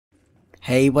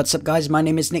Hey, what's up guys, my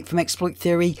name is Nick from Exploit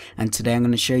Theory, and today I'm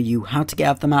going to show you how to get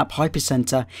out of the map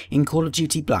Hypocenter in Call of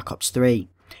Duty Black Ops 3.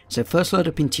 So first load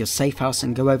up into your safe house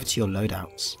and go over to your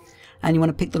loadouts. And you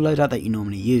want to pick the loadout that you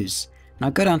normally use.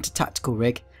 Now go down to Tactical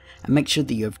Rig and make sure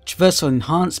that you have Traversal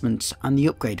Enhancements and the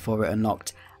upgrade for it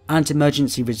unlocked, and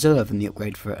Emergency Reserve and the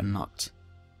upgrade for it unlocked.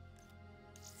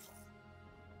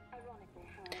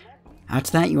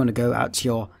 After that you want to go out to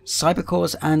your Cyber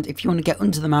Cores, and if you want to get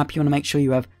under the map you want to make sure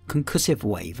you have Concussive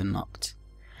Wave unlocked.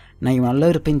 Now you want to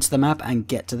load up into the map and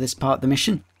get to this part of the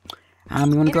mission.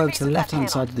 And we want to go over to the left hand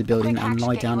side of the building and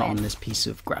lie down on this piece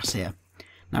of grass here.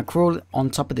 Now crawl on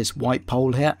top of this white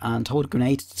pole here and hold a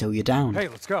grenade until you're down. Hey,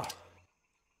 let's go.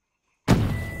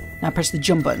 Now press the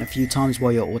jump button a few times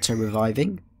while you're auto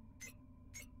reviving.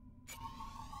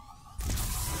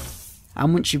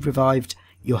 And once you've revived,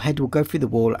 your head will go through the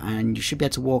wall and you should be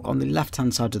able to walk on the left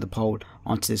hand side of the pole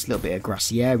onto this little bit of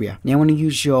grassy area. Now you want to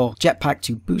use your jetpack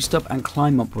to boost up and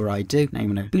climb up where I do. Now you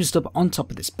want to boost up on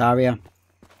top of this barrier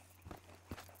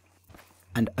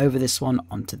and over this one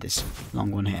onto this long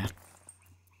one here.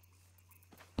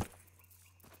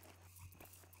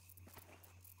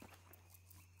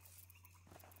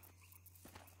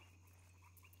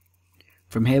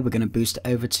 From here we're going to boost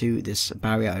over to this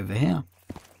barrier over here.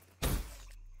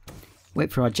 Wait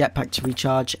for our jetpack to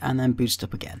recharge and then boost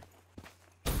up again.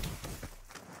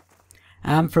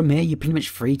 And from here you're pretty much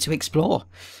free to explore.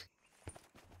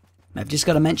 I've just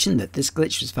got to mention that this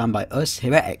glitch was found by us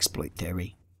here at Exploit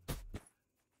Theory.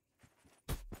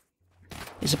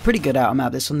 It's a pretty good outer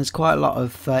map, this one. There's quite a lot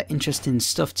of interesting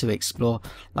stuff to explore,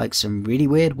 like some really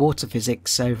weird water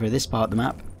physics over this part of the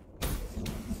map.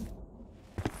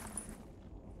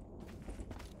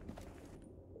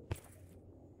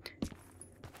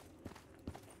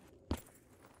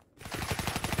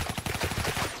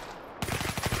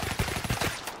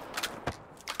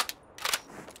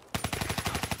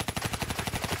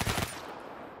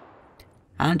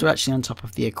 And we're actually on top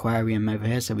of the aquarium over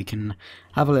here, so we can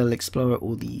have a little explore at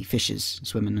all the fishes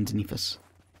swimming underneath us.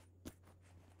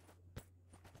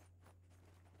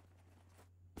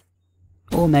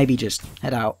 Or maybe just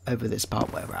head out over this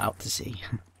part where we're out to sea.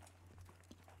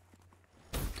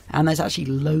 And there's actually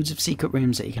loads of secret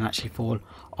rooms that you can actually fall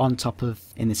on top of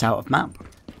in this out of map.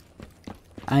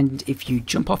 And if you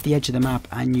jump off the edge of the map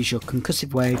and use your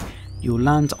Concussive Wave, you'll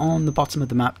land on the bottom of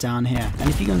the map down here. And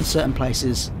if you go in certain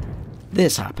places,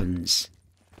 this happens.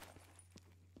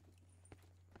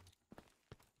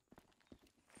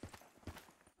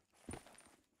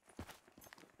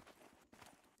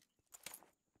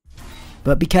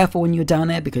 But be careful when you're down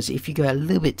there, because if you go a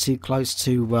little bit too close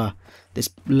to this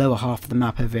lower half of the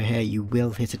map over here, you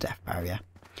will hit a death barrier.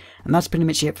 And that's pretty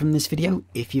much it from this video.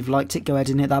 If you've liked it, go ahead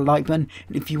and hit that like button.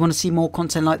 And if you want to see more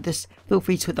content like this, feel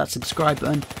free to hit that subscribe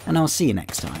button, and I'll see you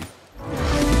next time.